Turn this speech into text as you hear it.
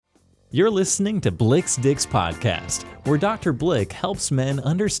You're listening to Blick's Dicks Podcast, where Dr. Blick helps men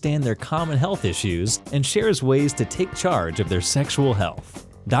understand their common health issues and shares ways to take charge of their sexual health.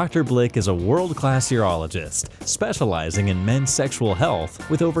 Dr. Blick is a world-class urologist specializing in men's sexual health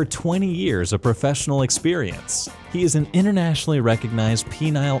with over 20 years of professional experience. He is an internationally recognized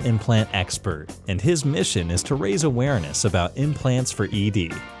penile implant expert, and his mission is to raise awareness about implants for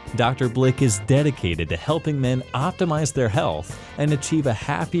ED. Dr. Blick is dedicated to helping men optimize their health and achieve a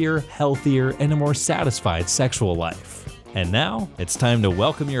happier, healthier, and a more satisfied sexual life. And now, it's time to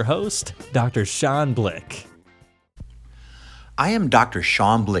welcome your host, Dr. Sean Blick. I am Dr.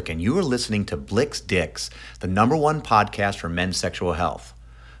 Sean Blick, and you are listening to Blick's Dicks, the #1 podcast for men's sexual health.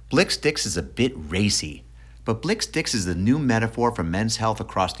 Blick's Dicks is a bit racy, but Blick's Dicks is the new metaphor for men's health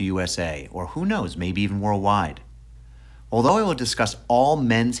across the USA, or who knows, maybe even worldwide. Although I will discuss all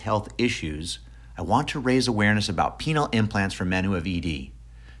men's health issues, I want to raise awareness about penile implants for men who have ED.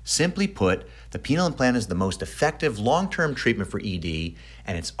 Simply put, the penile implant is the most effective long-term treatment for ED,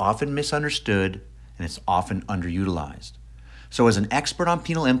 and it's often misunderstood, and it's often underutilized. So as an expert on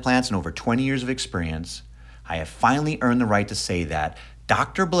penile implants and over 20 years of experience, I have finally earned the right to say that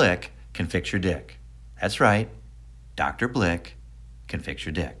Dr. Blick can fix your dick. That's right, Dr. Blick can fix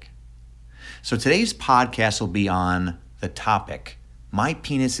your dick. So today's podcast will be on the topic, my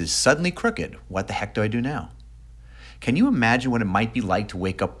penis is suddenly crooked. What the heck do I do now? Can you imagine what it might be like to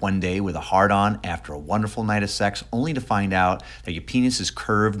wake up one day with a hard-on after a wonderful night of sex only to find out that your penis is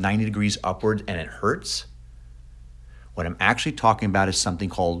curved 90 degrees upward and it hurts? What I'm actually talking about is something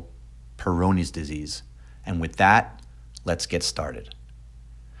called Peyronie's disease. And with that, let's get started.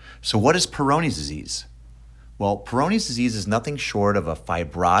 So what is Peyronie's disease? Well, Peyronie's disease is nothing short of a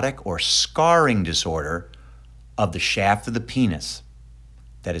fibrotic or scarring disorder of the shaft of the penis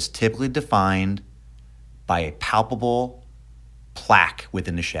that is typically defined by a palpable plaque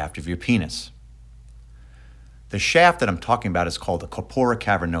within the shaft of your penis. The shaft that I'm talking about is called the corpora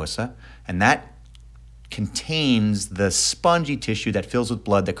cavernosa, and that contains the spongy tissue that fills with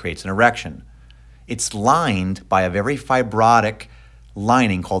blood that creates an erection. It's lined by a very fibrotic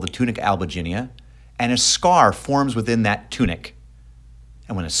lining called the tunica albuginea, and a scar forms within that tunic.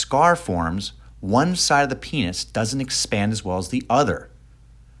 And when a scar forms, one side of the penis doesn't expand as well as the other.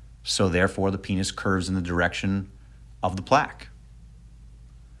 So therefore, the penis curves in the direction of the plaque.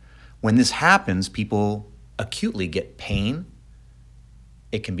 When this happens, people acutely get pain.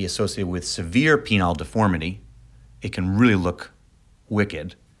 It can be associated with severe penile deformity. It can really look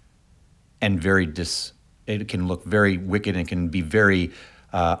wicked and it can look very wicked and can be very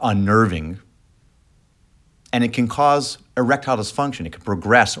unnerving. And it can cause erectile dysfunction. It can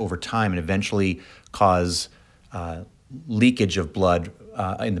progress over time and eventually cause leakage of blood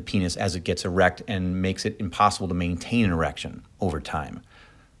in the penis as it gets erect and makes it impossible to maintain an erection over time.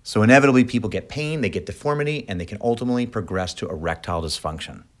 So inevitably, people get pain, they get deformity, and they can ultimately progress to erectile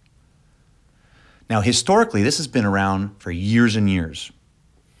dysfunction. Now, historically, this has been around for years and years.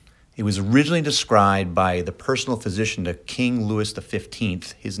 It was originally described by the personal physician to King Louis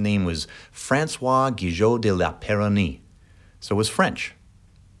XV. His name was François Guillaud de la Peyronie, so it was French.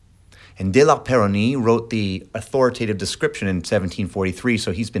 And de la Peyronie wrote the authoritative description in 1743,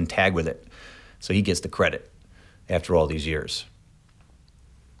 so he's been tagged with it. So he gets the credit after all these years.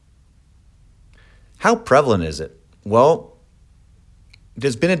 How prevalent is it? Well,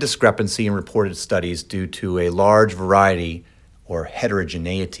 there's been a discrepancy in reported studies due to a large variety or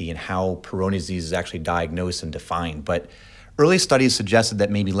heterogeneity in how Peyronie's disease is actually diagnosed and defined. But early studies suggested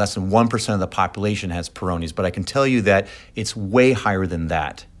that maybe less than 1% of the population has Peyronie's, but I can tell you that it's way higher than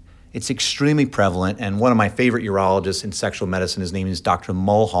that. It's extremely prevalent, and one of my favorite urologists in sexual medicine, his name is Dr.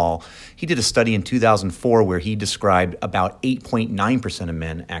 Mulhall. He did a study in 2004 where he described about 8.9% of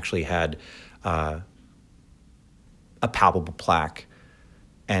men actually had a palpable plaque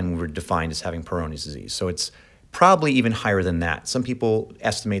and were defined as having Peyronie's disease. So it's probably even higher than that. Some people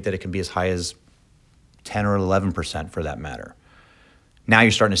estimate that it can be as high as 10 or 11% for that matter. Now you're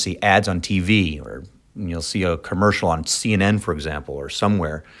starting to see ads on TV, or you'll see a commercial on CNN, for example, or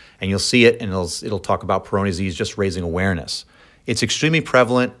somewhere, and you'll see it and it'll talk about Peyronie's disease, just raising awareness. It's extremely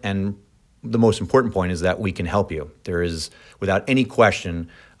prevalent, and the most important point is that we can help you. There is, without any question,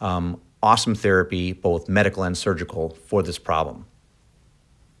 awesome therapy, both medical and surgical, for this problem.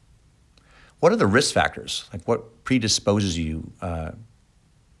 What are the risk factors? Like, what predisposes you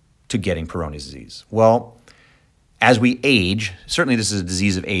to getting Peyronie's disease? Well, as we age, certainly this is a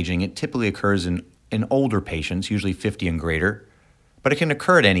disease of aging. It typically occurs in older patients, usually 50 and greater, but it can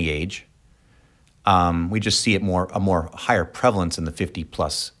occur at any age. We just see it a more higher prevalence in the 50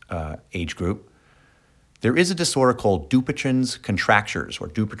 plus age group. There is a disorder called Dupuytren's contractures or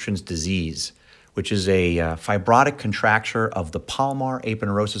Dupuytren's disease, which is a fibrotic contracture of the palmar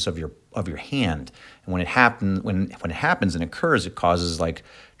aponeurosis of your hand. And when it happens and occurs, it causes like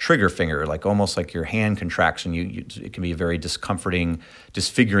trigger finger, like almost like your hand contracts, and it can be a very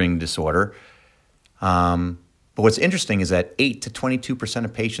disfiguring disorder. But what's interesting is that 8 to 22%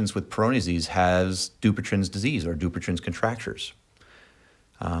 of patients with Peyronie's disease has Dupuytren's disease or Dupuytren's contractures.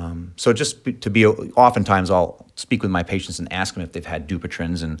 So oftentimes I'll speak with my patients and ask them if they've had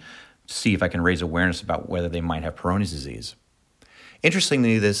Dupuytren's and see if I can raise awareness about whether they might have Peyronie's disease.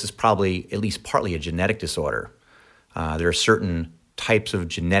 Interestingly, this is probably at least partly a genetic disorder. There are certain types of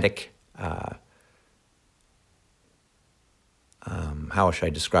genetic, how should I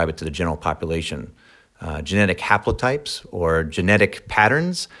describe it to the general population? Genetic haplotypes or genetic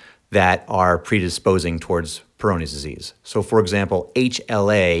patterns that are predisposing towards Peyronie's disease. So for example,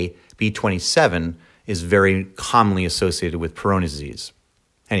 HLA-B27 is very commonly associated with Peyronie's disease.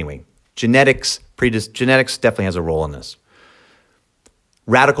 Anyway, genetics definitely has a role in this.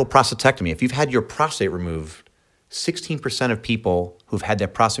 Radical prostatectomy. If you've had your prostate removed, 16% of people who've had their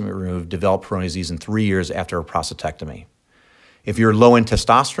prostate removed develop Peyronie's disease in 3 years after a prostatectomy. If you're low in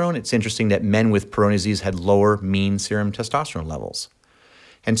testosterone, it's interesting that men with Peyronie's disease had lower mean serum testosterone levels.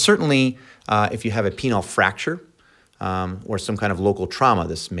 And certainly, if you have a penile fracture or some kind of local trauma,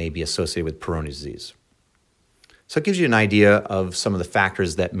 this may be associated with Peyronie's disease. So it gives you an idea of some of the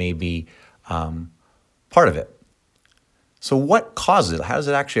factors that may be part of it. So what causes it? How does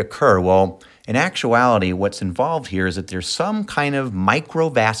it actually occur? Well, in actuality, what's involved here is that there's some kind of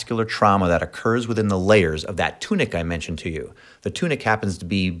microvascular trauma that occurs within the layers of that tunic I mentioned to you. The tunic happens to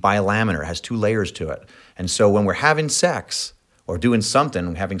be bilaminar, has 2 layers to it. And so when we're having sex or doing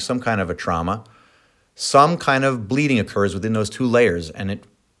something, having some kind of a trauma, some kind of bleeding occurs within those 2 layers and it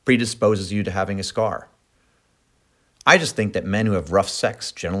predisposes you to having a scar. I just think that men who have rough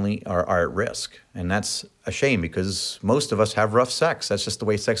sex generally are at risk. And that's a shame because most of us have rough sex. That's just the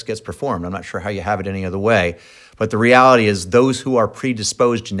way sex gets performed. I'm not sure how you have it any other way. But the reality is those who are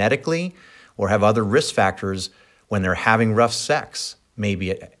predisposed genetically or have other risk factors when they're having rough sex may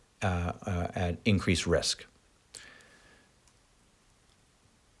be at increased risk.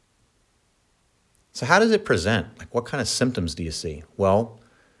 So how does it present? Like what kind of symptoms do you see? Well,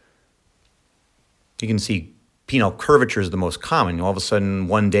 you can see penile curvature is the most common. All of a sudden,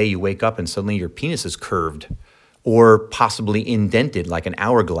 one day you wake up and suddenly your penis is curved or possibly indented like an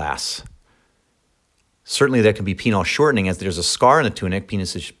hourglass. Certainly there can be penile shortening as there's a scar in the tunic,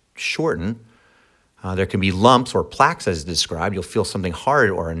 penis is shortened. There can be lumps or plaques as described. You'll feel something hard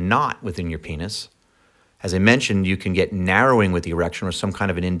or a knot within your penis. As I mentioned, you can get narrowing with the erection or some kind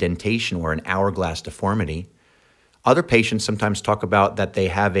of an indentation or an hourglass deformity. Other patients sometimes talk about that they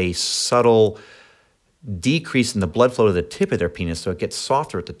have a subtle decrease in the blood flow to the tip of their penis, so it gets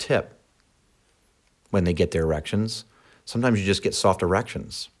softer at the tip when they get their erections. Sometimes you just get soft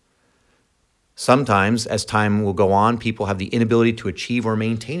erections. Sometimes, as time will go on, people have the inability to achieve or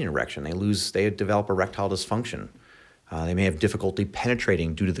maintain an erection. They develop erectile dysfunction. They may have difficulty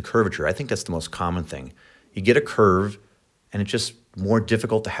penetrating due to the curvature. I think that's the most common thing. You get a curve, and it's just more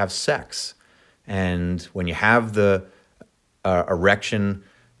difficult to have sex. And when you have the erection,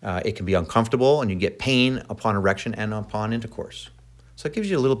 it can be uncomfortable, and you get pain upon erection and upon intercourse. So it gives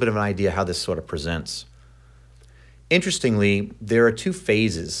you a little bit of an idea how this sort of presents. Interestingly, there are 2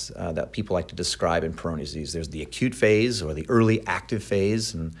 phases that people like to describe in Peyronie's disease. There's the acute phase or the early active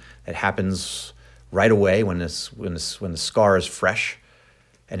phase, and it happens right away when the scar is fresh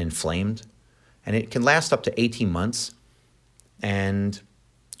and inflamed. And it can last up to 18 months. And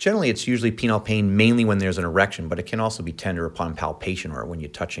generally, it's usually penile pain mainly when there's an erection, but it can also be tender upon palpation or when you're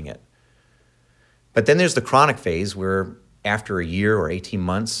touching it. But then there's the chronic phase where after a year or 18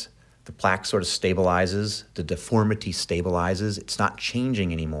 months, the plaque sort of stabilizes, the deformity stabilizes, it's not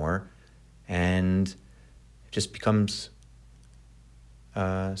changing anymore, and it just becomes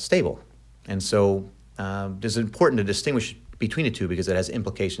stable. And so it's important to distinguish between the 2 because it has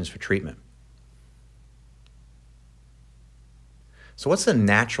implications for treatment. So what's the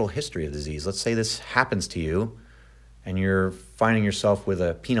natural history of the disease? Let's say this happens to you and you're finding yourself with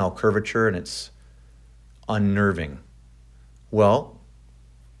a penile curvature and it's unnerving. Well,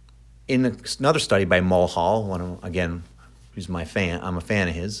 in another study by Mulhall, again, who's my fan, I'm a fan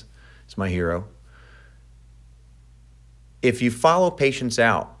of his, he's my hero. If you follow patients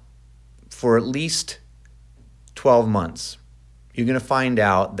out for at least 12 months, you're going to find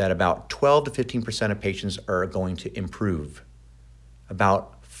out that about 12 to 15% of patients are going to improve.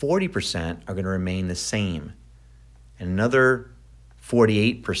 About 40% are going to remain the same. And another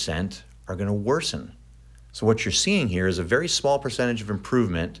 48% are going to worsen. So what you're seeing here is a very small percentage of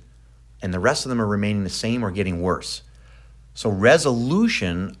improvement, and the rest of them are remaining the same or getting worse. So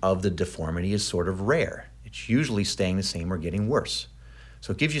resolution of the deformity is sort of rare. It's usually staying the same or getting worse.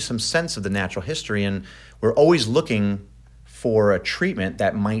 So it gives you some sense of the natural history, and we're always looking for a treatment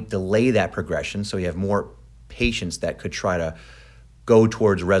that might delay that progression, so you have more patients that could try to go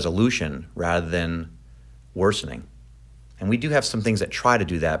towards resolution rather than worsening. And we do have some things that try to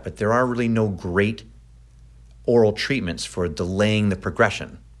do that, but there are really no great oral treatments for delaying the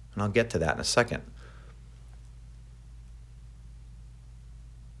progression. And I'll get to that in a second.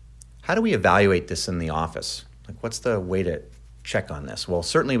 How do we evaluate this in the office? Like, what's the way to check on this? Well,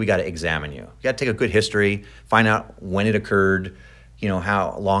 certainly we got to examine you. You got to take a good history, find out when it occurred,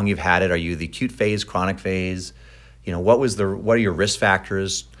 how long you've had it. Are you the acute phase, chronic phase? What are your risk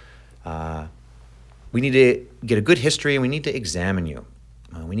factors? We need to get a good history, and we need to examine you.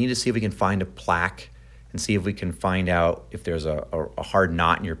 We need to see if we can find a plaque and see if we can find out if there's a hard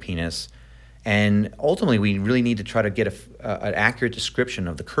knot in your penis. And ultimately, we really need to try to get an accurate description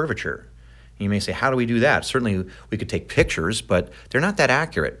of the curvature. And you may say, how do we do that? Certainly, we could take pictures, but they're not that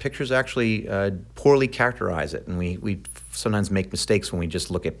accurate. Pictures actually poorly characterize it, and we sometimes make mistakes when we just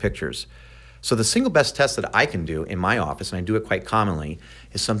look at pictures. So the single best test that I can do in my office, and I do it quite commonly,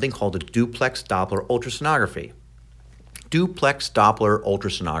 is something called a duplex Doppler ultrasonography. Duplex Doppler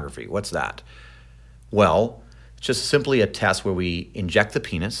ultrasonography, what's that? Well, it's just simply a test where we inject the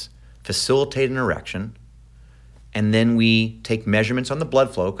penis, facilitate an erection, and then we take measurements on the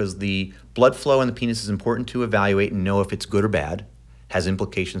blood flow, because the blood flow in the penis is important to evaluate and know if it's good or bad. It has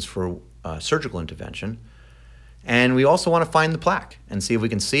implications for surgical intervention. And we also want to find the plaque and see if we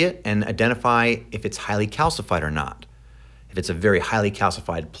can see it and identify if it's highly calcified or not. If it's a very highly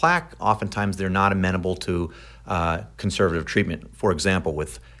calcified plaque, oftentimes they're not amenable to conservative treatment, for example,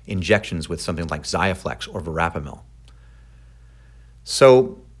 with injections with something like Xiaflex or Verapamil.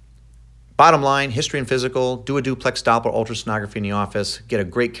 So bottom line, history and physical, do a duplex Doppler ultrasonography in the office, get a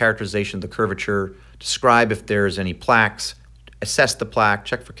great characterization of the curvature, describe if there's any plaques, assess the plaque,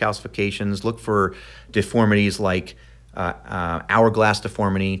 check for calcifications, look for deformities like hourglass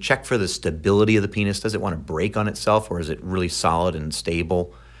deformity, check for the stability of the penis. Does it want to break on itself, or is it really solid and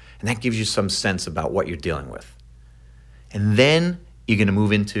stable? And that gives you some sense about what you're dealing with. And then you're going to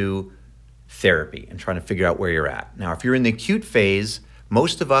move into therapy and trying to figure out where you're at. Now, if you're in the acute phase,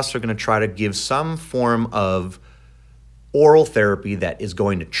 most of us are going to try to give some form of oral therapy that is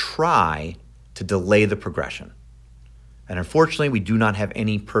going to try to delay the progression. And unfortunately, we do not have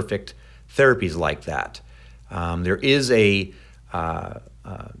any perfect therapies like that. There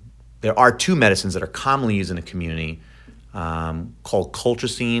are two medicines that are commonly used in the community called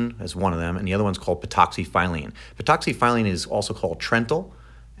colchicine as one of them, and the other one's called patoxyphylline. Patoxyphylline is also called Trental,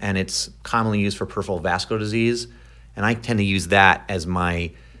 and it's commonly used for peripheral vascular disease. And I tend to use that as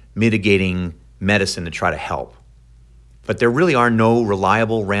my mitigating medicine to try to help. But there really are no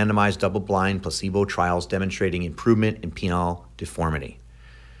reliable randomized double-blind placebo trials demonstrating improvement in penile deformity.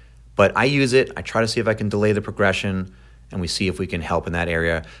 But I use it, I try to see if I can delay the progression, and we see if we can help in that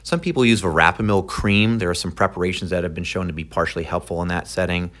area. Some people use Verapamil cream. There are some preparations that have been shown to be partially helpful in that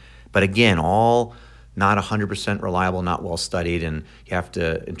setting. But again, all not 100% reliable, not well studied, and you have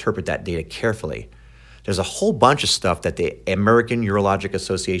to interpret that data carefully. There's a whole bunch of stuff that the American Urologic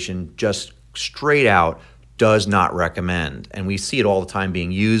Association just straight out does not recommend. And we see it all the time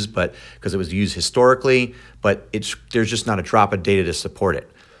being used, but because it was used historically, but there's just not a drop of data to support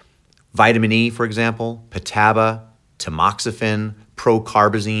it. Vitamin E, for example, Pitaba, tamoxifen,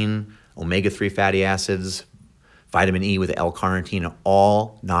 procarbazine, omega-3 fatty acids, vitamin E with L-carnitine are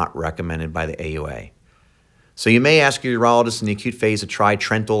all not recommended by the AUA. So you may ask your urologist in the acute phase to try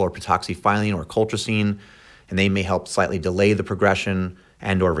Trental or patoxyphylline or colchicine, and they may help slightly delay the progression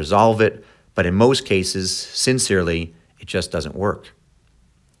and or resolve it. But in most cases, sincerely, it just doesn't work.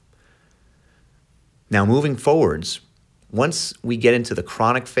 Now, moving forwards, once we get into the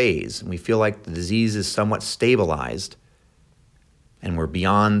chronic phase and we feel like the disease is somewhat stabilized and we're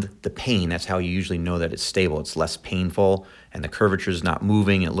beyond the pain, that's how you usually know that it's stable. It's less painful and the curvature is not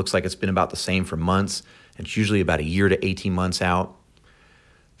moving. It looks like it's been about the same for months. And it's usually about a year to 18 months out.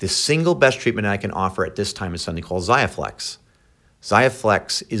 The single best treatment I can offer at this time is something called Xiaflex.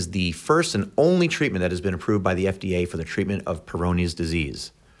 Xiaflex is the first and only treatment that has been approved by the FDA for the treatment of Peyronie's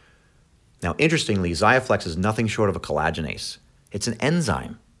disease. Now, interestingly, Xiaflex is nothing short of a collagenase. It's an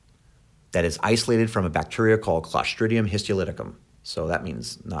enzyme that is isolated from a bacteria called Clostridium histolyticum. So that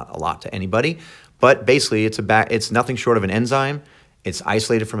means not a lot to anybody, but basically it's nothing short of an enzyme. It's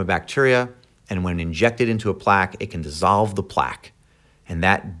isolated from a bacteria, and when injected into a plaque, it can dissolve the plaque. And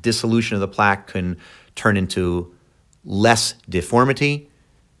that dissolution of the plaque can turn into less deformity,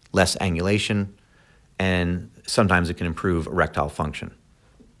 less angulation, and sometimes it can improve erectile function.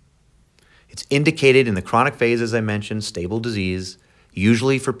 It's indicated in the chronic phase, as I mentioned, stable disease,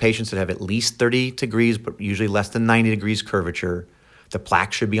 usually for patients that have at least 30 degrees, but usually less than 90 degrees curvature. The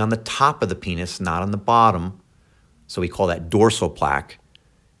plaque should be on the top of the penis, not on the bottom. So we call that dorsal plaque.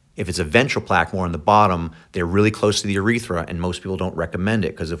 If it's a ventral plaque more on the bottom, they're really close to the urethra, and most people don't recommend it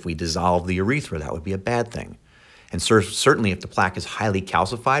because if we dissolve the urethra, that would be a bad thing. And certainly if the plaque is highly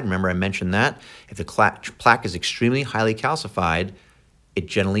calcified, remember I mentioned that, if the plaque is extremely highly calcified, it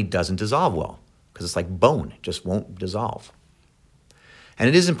generally doesn't dissolve well because it's like bone, it just won't dissolve. And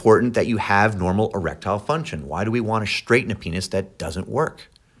it is important that you have normal erectile function. Why do we want to straighten a penis that doesn't work?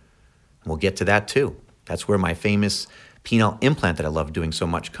 And we'll get to that too. That's where my famous penile implant that I love doing so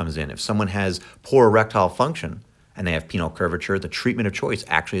much comes in. If someone has poor erectile function and they have penile curvature, the treatment of choice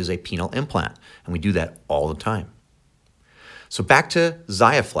actually is a penile implant. And we do that all the time. So back to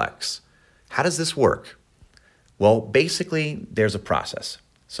XIAFLEX. How does this work? Well, basically, there's a process.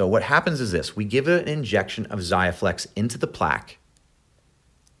 So what happens is this. We give an injection of XIAFLEX into the plaque,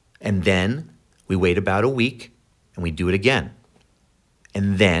 and then we wait about a week, and we do it again.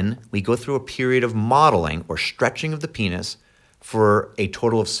 And then we go through a period of modeling or stretching of the penis for a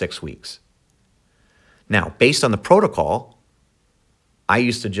total of 6 weeks. Now, based on the protocol, I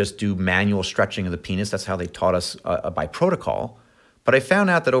used to just do manual stretching of the penis. That's how they taught us by protocol. But I found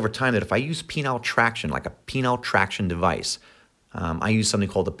out that over time that if I use penile traction, like a penile traction device, I use something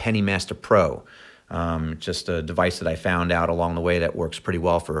called the PennyMaster Pro, just a device that I found out along the way that works pretty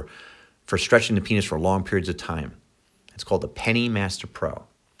well for stretching the penis for long periods of time. It's called the PennyMaster Pro.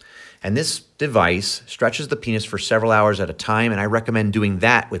 And this device stretches the penis for several hours at a time, and I recommend doing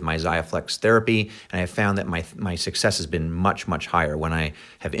that with my XIAFLEX therapy, and I have found that my success has been much, much higher when I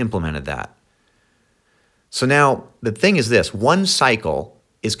have implemented that. So now, the thing is this, one cycle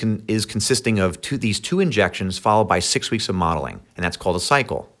is consisting of these two injections followed by 6 weeks of modeling, and that's called a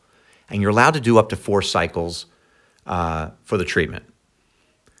cycle. And you're allowed to do up to 4 cycles for the treatment.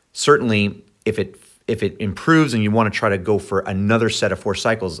 Certainly, if it improves and you want to try to go for another set of 4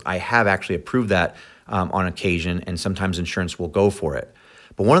 cycles, I have actually approved that on occasion, and sometimes insurance will go for it.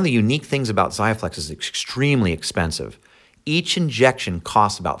 But one of the unique things about XIAFLEX is it's extremely expensive. Each injection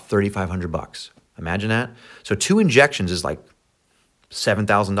costs about $3,500. Imagine that. So 2 injections is like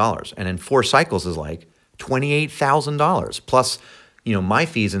 $7,000, and then 4 cycles is like $28,000. Plus, my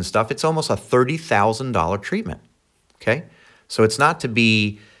fees and stuff, it's almost a $30,000 treatment, okay? So it's not to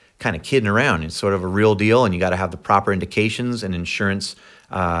be kind of kidding around. It's sort of a real deal, and you got to have the proper indications, and insurance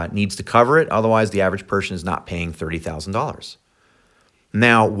needs to cover it. Otherwise, the average person is not paying $30,000.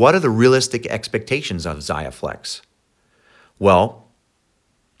 Now, what are the realistic expectations of XIAFLEX? Well,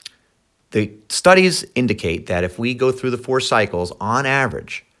 the studies indicate that if we go through the 4 cycles, on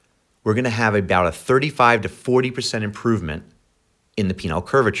average, we're going to have about a 35 to 40% improvement in the penile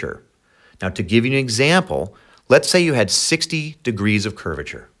curvature. Now, to give you an example, let's say you had 60 degrees of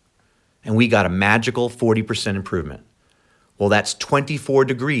curvature, and we got a magical 40% improvement. Well, that's 24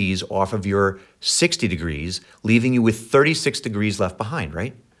 degrees off of your 60 degrees, leaving you with 36 degrees left behind,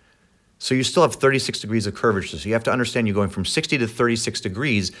 right? So you still have 36 degrees of curvature. So you have to understand you're going from 60 to 36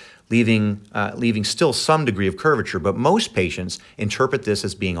 degrees, leaving still some degree of curvature. But most patients interpret this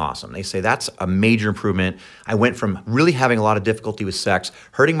as being awesome. They say, that's a major improvement. I went from really having a lot of difficulty with sex,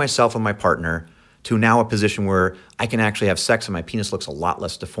 hurting myself and my partner, to now a position where I can actually have sex and my penis looks a lot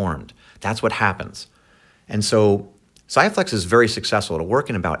less deformed. That's what happens. And so XIAFLEX is very successful. It'll work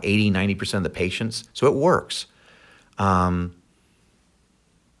in about 80, 90% of the patients. So it works.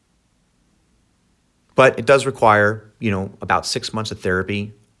 But it does require, about 6 months of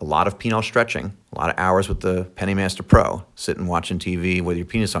therapy, a lot of penile stretching, a lot of hours with the PennyMaster Pro, sitting watching TV with your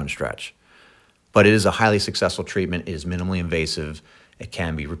penis on stretch. But it is a highly successful treatment. It is minimally invasive. It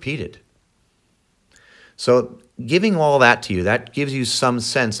can be repeated. So giving all that to you, that gives you some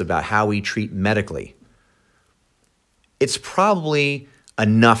sense about how we treat medically. It's probably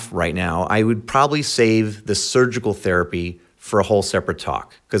enough right now. I would probably save the surgical therapy for a whole separate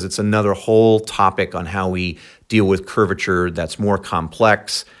talk, because it's another whole topic on how we deal with curvature that's more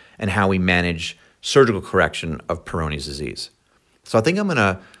complex and how we manage surgical correction of Peyronie's disease. So I think I'm going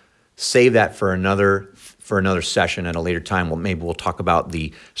to save that for another session at a later time. Well, maybe we'll talk about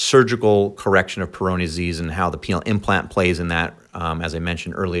the surgical correction of Peyronie's disease and how the penile implant plays in that, as I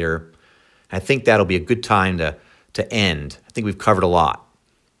mentioned earlier. I think that'll be a good time to end. I think we've covered a lot.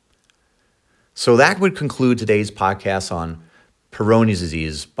 So that would conclude today's podcast on Peyronie's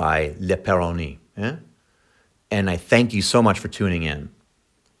disease by Le Peyronie. And I thank you so much for tuning in.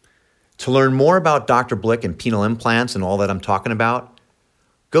 To learn more about Dr. Blick and penile implants and all that I'm talking about,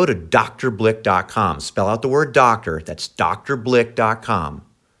 go to drblick.com. Spell out the word doctor, that's drblick.com,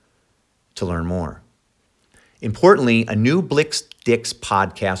 to learn more. Importantly, a new Blicks Dicks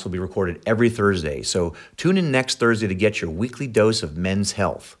podcast will be recorded every Thursday, so tune in next Thursday to get your weekly dose of men's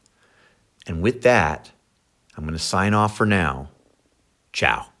health. And with that, I'm going to sign off for now.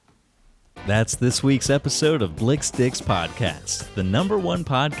 Ciao. That's this week's episode of Blicks Dicks Podcast, the #1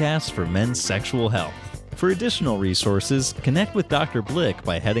 podcast for men's sexual health. For additional resources, connect with Dr. Blick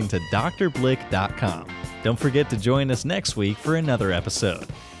by heading to drblick.com. Don't forget to join us next week for another episode.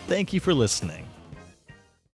 Thank you for listening.